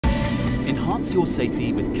Enhance your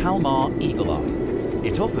safety with Kalmar EagleEye.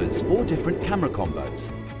 It offers 4 different camera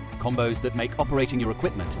combos that make operating your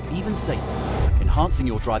equipment even safer, enhancing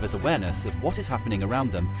your driver's awareness of what is happening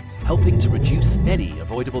around them, helping to reduce any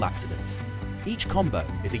avoidable accidents. Each combo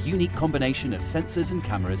is a unique combination of sensors and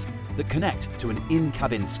cameras that connect to an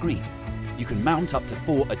in-cabin screen. You can mount up to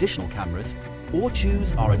 4 additional cameras or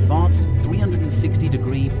choose our advanced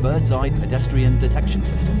 360-degree bird's-eye pedestrian detection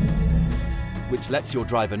system, which lets your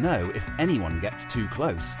driver know if anyone gets too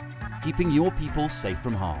close, keeping your people safe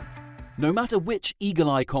from harm. No matter which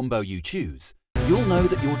EagleEye combo you choose, you'll know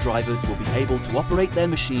that your drivers will be able to operate their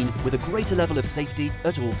machine with a greater level of safety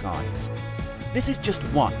at all times. This is just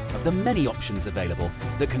one of the many options available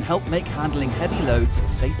that can help make handling heavy loads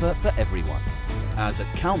safer for everyone. As at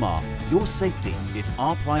Kalmar, your safety is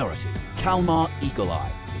our priority. Kalmar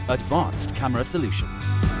EagleEye, advanced camera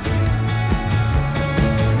solutions.